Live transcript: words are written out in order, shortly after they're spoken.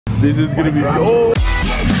This is gonna be, oh!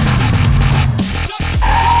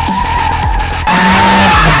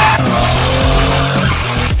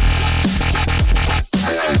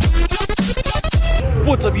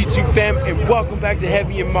 What's up YouTube fam, and welcome back to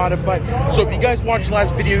Heavy and Modified. So if you guys watched the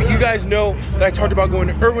last video, you guys know that I talked about going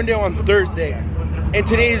to Irwindale on Thursday. And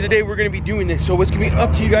today is the day we're gonna be doing this. So it's gonna be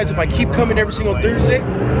up to you guys if I keep coming every single Thursday,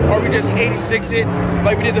 or we just 86 it,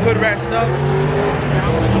 like we did the hood rat stuff.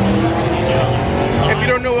 If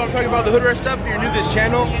you don't know what I'm talking about, the hood rat stuff, if you're new to this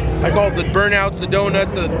channel, I call it the burnouts, the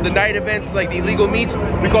donuts, the night events, like the illegal meets.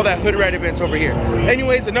 We call that hood rat events over here.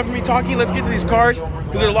 Anyways, enough of me talking, let's get to these cars,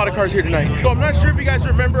 because there's a lot of cars here tonight. So I'm not sure if you guys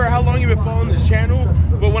remember how long you've been following this channel,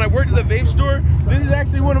 but when I worked at the vape store, this is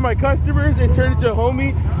actually one of my customers. It turned into a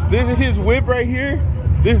homie. This is his whip right here.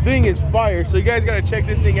 This thing is fire, so you guys gotta check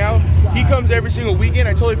this thing out. He comes every single weekend.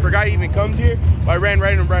 I totally forgot he even comes here, but I ran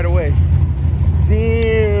right into him right away.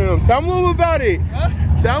 Damn, tell him a little about it. Huh?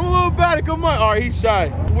 Tell him a little about it, come on. All right, he's shy.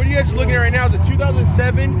 What you guys are looking at right now is a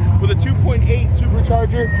 2007 with a 2.8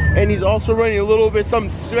 supercharger, and he's also running a little bit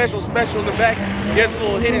something special in the back. He has a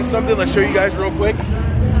little hidden something. Let's show you guys real quick.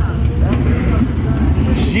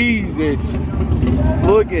 Jesus,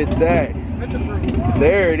 look at that.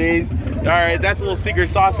 There it is. All right, that's a little secret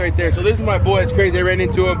sauce right there. So this is my boy. It's crazy I ran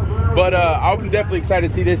into him, but I'm definitely excited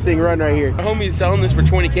to see this thing run right here. My homie is selling this for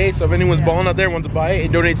 20K, so if anyone's balling out there wants to buy it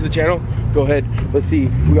and donate to the channel, go ahead. Let's see,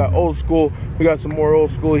 we got old school, we got some more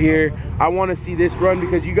old school here. I want to see this run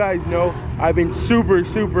because you guys know I've been super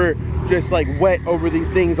just like wet over these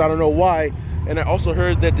things. I don't know why. And I also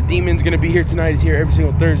heard that the Demon's gonna be here tonight. He's here every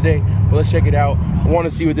single Thursday, but let's check it out. I want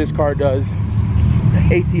to see what this car does.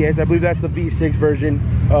 ATS, I believe that's the V6 version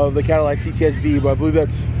of the Cadillac CTS V, but I believe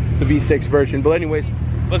that's the V6 version. But anyways,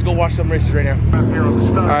 let's go watch some races right now.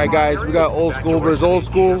 All right guys, we got old school versus old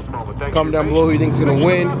school. Comment down below who you think's gonna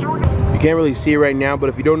win. You can't really see it right now, but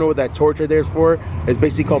if you don't know what that torch right there is for, it's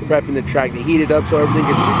basically called prepping the track. They heat it up so everything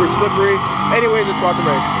gets super slippery. Anyways, let's watch the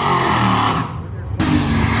race.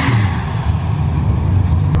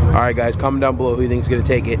 All right guys, comment down below who you think's gonna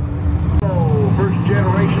take it. First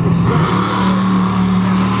generation.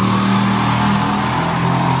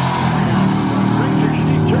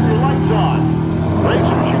 Turn your lights on.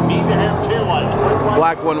 Racers, you need to have taillights.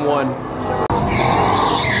 Black one won.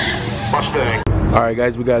 Mustang. All right,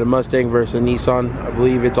 guys, we got a Mustang versus a Nissan. I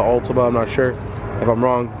believe it's an Altima. I'm not sure. If I'm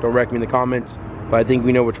wrong, don't wreck me in the comments. But I think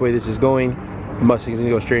we know which way this is going. The Mustang's gonna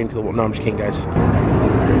go straight into the wall. No, I'm just kidding, guys.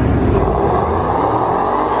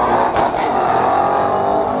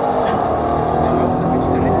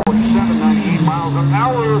 98 miles an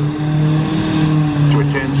hour to a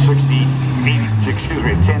 1060. Excuse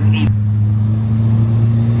me, 1080.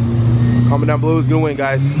 Comment down below who's gonna win,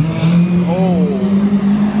 guys. Oh.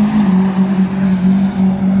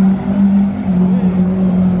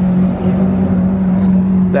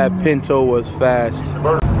 That Pinto was fast.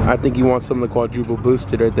 I think he wants something quadruple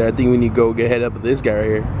boosted right there. I think we need to go get head up with this guy right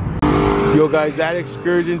here. Yo guys, that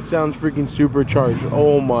Excursion sounds freaking supercharged.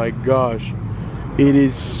 Oh my gosh. It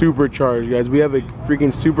is supercharged, guys. We have a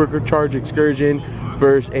freaking supercharged Excursion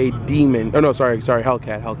versus a Demon. Oh no, sorry,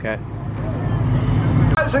 Hellcat.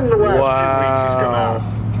 Wow.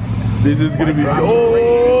 This is gonna be,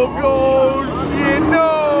 oh shit,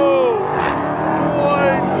 no!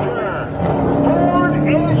 What?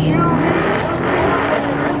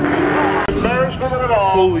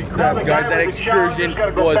 Holy crap, guys, that Excursion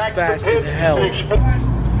was fast as hell.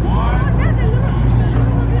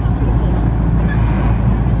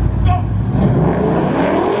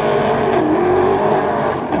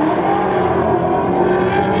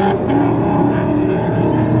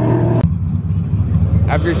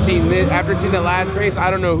 After seeing that last race,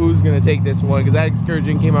 I don't know who's gonna take this one because that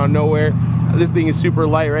Excursion came out of nowhere. This thing is super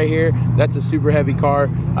light right here. That's a super heavy car.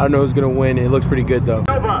 I don't know who's gonna win. It looks pretty good though.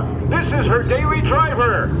 This is her daily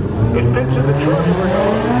driver. It fits in the truck.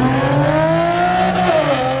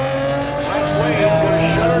 Last way is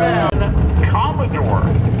gonna shut her down. Commodore.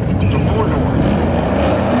 The four-door.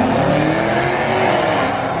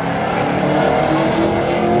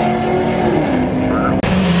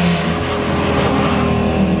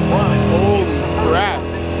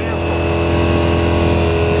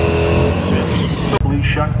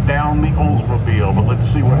 Shut down the Oldsmobile, but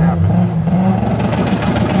let's see what happens.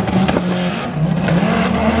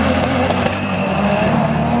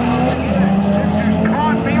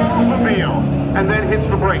 Caught the Oldsmobile, and then hits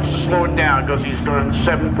the brakes to slow it down because he's going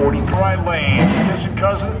 740 right lane. Distant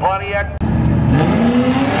cousin Pontiac.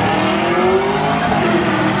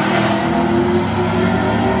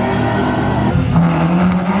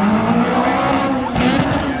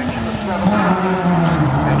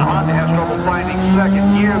 And Honda has trouble finding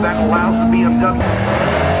second gear. That allows the BMW.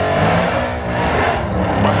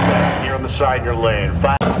 Mustang here on the side of your lane.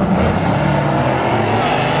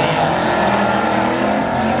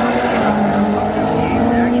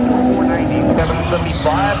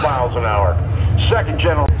 75 miles an hour. Second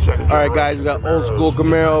general. All right, guys, we got old school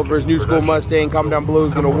Camaro versus new school Mustang. Comment down below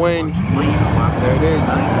who's gonna win. There it is.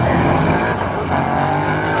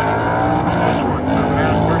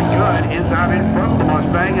 Pretty good. Is out in front of the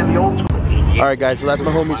Mustang and the old school. All right, guys, so that's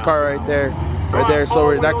my homie's car right there. Right there,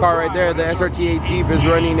 so that car right there, the SRT8 Jeep, is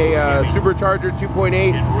running a supercharger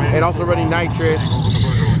 2.8 and also running nitrous.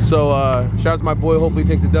 So shout out to my boy, hopefully he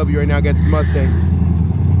takes a W right now against the Mustang.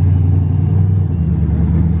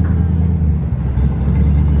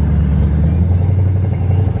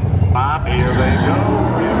 Here they go.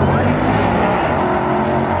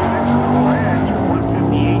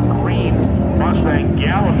 158 green. Mustang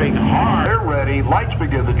galloping hard. They're ready. Lights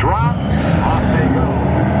begin to drop. Off they go.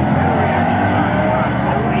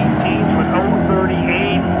 018s with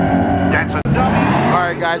 038. That's a W.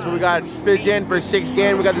 Alright guys, so we got 5th gen for 6th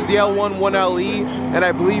gen. We got the ZL1 1LE, and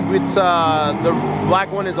I believe it's the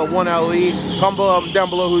black one is a 1LE. Comment down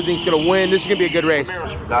below who thinks gonna win. This is gonna be a good race.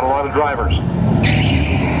 Not a lot of drivers.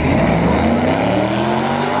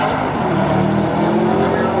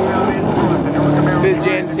 5th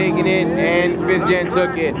gen taking it, and 5th gen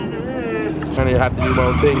took it. Kind of have to do my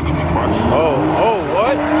own thing. Oh,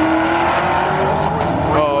 what?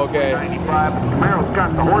 Oh, okay. 95. Camaro's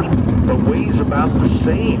got the horse. The weight's about the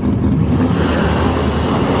same.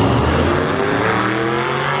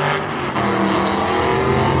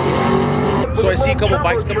 So I see a couple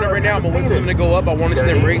bikes coming up right now. I'm gonna wait for them to go up. I want to see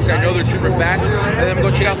them race. I know they're super fast, and then I'm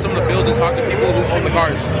gonna go check out some of the builds and talk to people who own the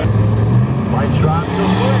cars. Lights drop to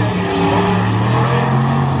the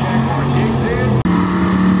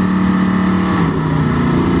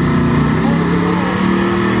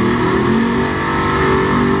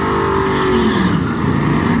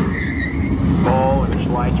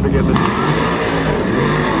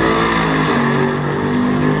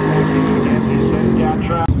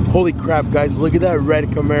Holy crap, guys, look at that red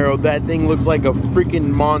Camaro. That thing looks like a freaking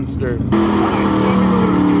monster.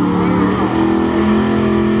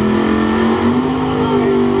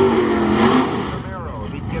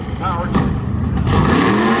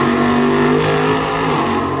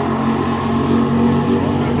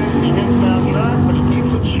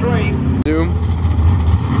 Zoom.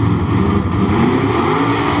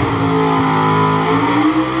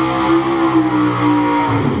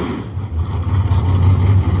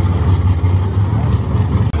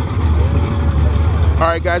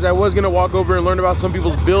 Alright guys, I was going to walk over and learn about some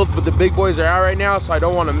people's builds, but the big boys are out right now, so I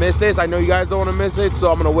don't want to miss this. I know you guys don't want to miss it,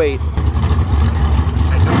 so I'm going to wait.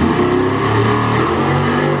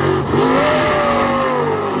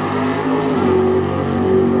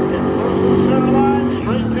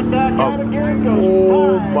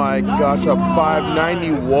 Oh my gosh, a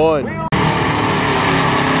 591.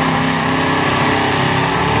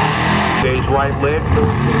 Stays right lid.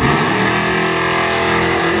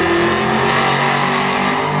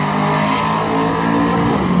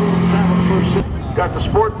 Got the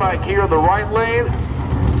sport bike here in the right lane.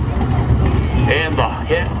 And the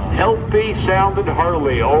healthy sounded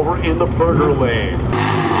Harley over in the burger lane.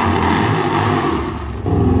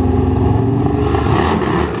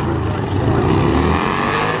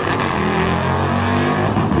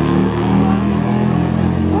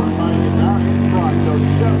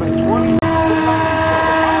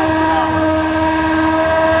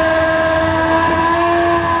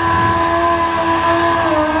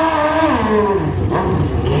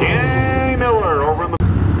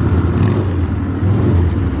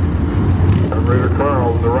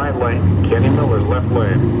 Kenny Miller, left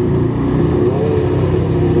lane.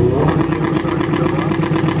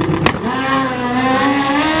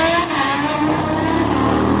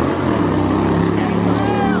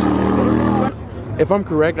 If I'm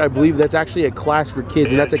correct, I believe that's actually a class for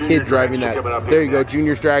kids, and that's a kid driving that. There you go,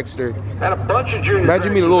 Junior Dragster. Had a bunch of junior.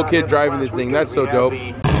 Imagine being a little kid driving this thing. That's so dope.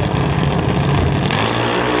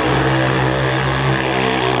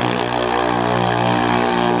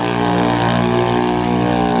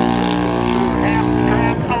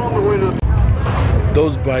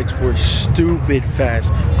 Those bikes were stupid fast.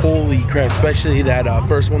 Holy crap, especially that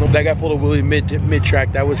first one. That guy pulled a wheelie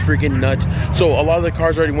mid-track. That was freaking nuts. So a lot of the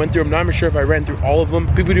cars already went through. I'm not even sure if I ran through all of them.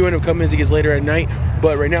 People do end up coming as it gets later at night.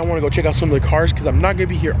 But right now I want to go check out some of the cars because I'm not going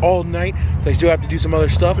to be here all night. So I still have to do some other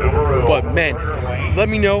stuff. But man, let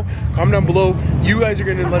me know. Comment down below. You guys are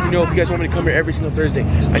going to let me know if you guys want me to come here every single Thursday.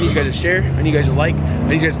 I need you guys to share. I need you guys to like. I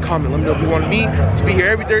need you guys to comment. Let me know if you want me to be here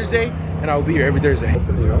every Thursday. and I'll be here every Thursday.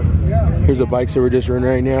 Here's the bikes that we're just running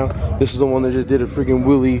right now. This is the one that just did a freaking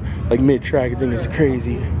wheelie like mid-track. I think it's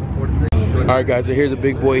crazy. Alright guys, so here's a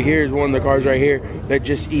big boy. Here's one of the cars right here that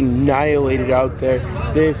just annihilated out there.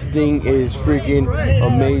 This thing is freaking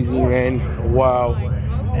amazing, man. Wow.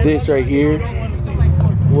 This right here,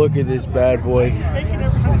 look at this bad boy.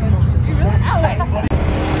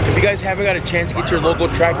 If you guys haven't got a chance to get your local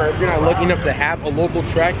track, or if you're not lucky enough to have a local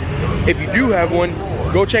track, if you do have one,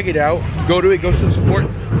 go check it out. Go to it, go show support.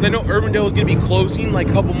 I know Urbandale was gonna be closing like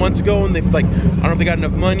a couple months ago, and they like, I don't know if they got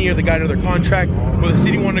enough money or they got another contract, but the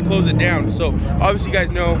city wanted to close it down. So obviously you guys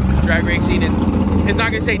know drag racing is, it's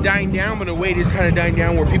not gonna say dying down, but in a way it is kind of dying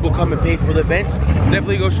down where people come and pay for the events.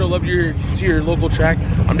 Definitely go show love to your local track.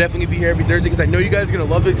 I'm definitely gonna be here every Thursday because I know you guys are gonna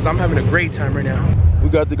love it because I'm having a great time right now. We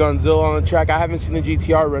got the Gonzilla on the track. I haven't seen the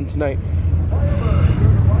GTR run tonight.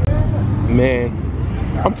 Man,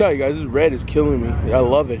 I'm telling you guys, this red is killing me. I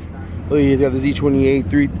love it. Look, he's got the Z28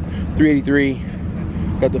 383.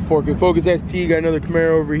 Got the Focus ST. Got another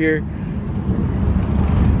Camaro over here.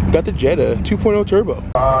 Got the Jetta 2.0 turbo.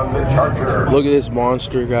 On the Charger. Look at this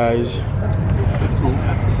monster, guys.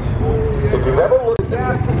 If you've ever looked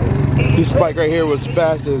at This bike right here was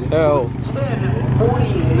fast as hell.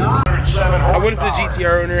 I went to the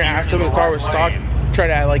GTR owner, asked him if the car was stock, tried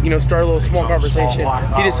to like, you know, start a little small conversation.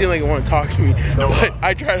 He didn't seem like he wanted to talk to me, but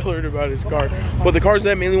I tried to learn about his car. But the cars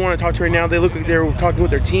that I mainly want to talk to right now, they look like they're talking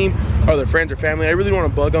with their team or their friends or family. I really don't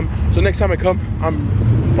want to bug them. So next time I come,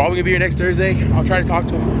 I'm probably gonna be here next Thursday. I'll try to talk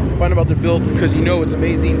to them, find out about their build, because you know it's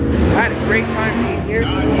amazing. I had a great time being here.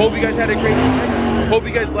 Hope you guys had a great time. Hope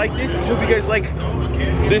you guys like this. I hope you guys like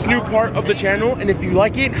this new part of the channel, and if you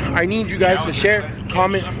like it, I need you guys to share,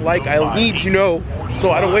 comment, like. I need to know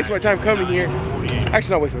so I don't waste my time coming here.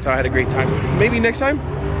 Actually, not waste my time. I had a great time. Maybe next time,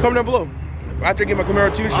 comment down below. After I get my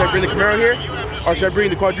Camaro too, should I bring the Camaro here, or should I bring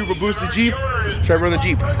the quadruple boosted Jeep? Should I run the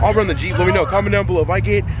Jeep? I'll run the Jeep. Let me know. Comment down below. If I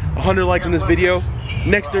get 100 likes on this video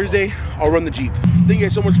next Thursday, I'll run the Jeep. Thank you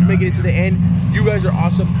guys so much for making it to the end. You guys are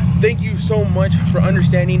awesome. Thank you so much for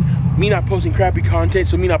understanding me not posting crappy content,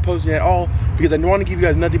 so me not posting at all, because I want to give you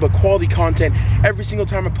guys nothing but quality content every single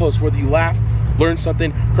time I post, whether you laugh, learn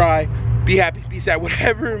something, cry, be happy, be sad,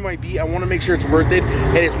 whatever it might be. I want to make sure it's worth it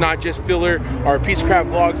and it's not just filler or piece of crap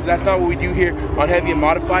vlogs. That's not what we do here on Heavy and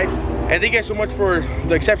Modified. And thank you guys so much for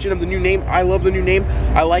the exception of the new name. I love the new name.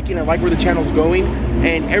 I like it. I like where the channel's going,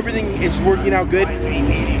 and everything is working out good.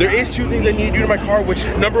 There is two things I need to do to my car, which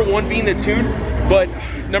number one being the tune, but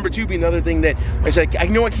number two being another thing that I said, I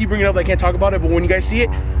know I keep bringing it up, I can't talk about it, but when you guys see it,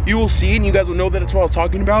 you will see it, and you guys will know that it's what I was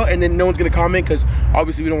talking about, and then no one's gonna comment because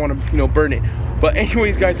obviously we don't want to, you know, burn it. But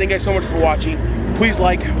anyways, guys, thank you guys so much for watching. Please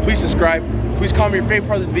like, please subscribe, please comment your favorite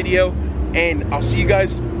part of the video, and I'll see you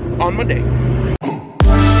guys on Monday.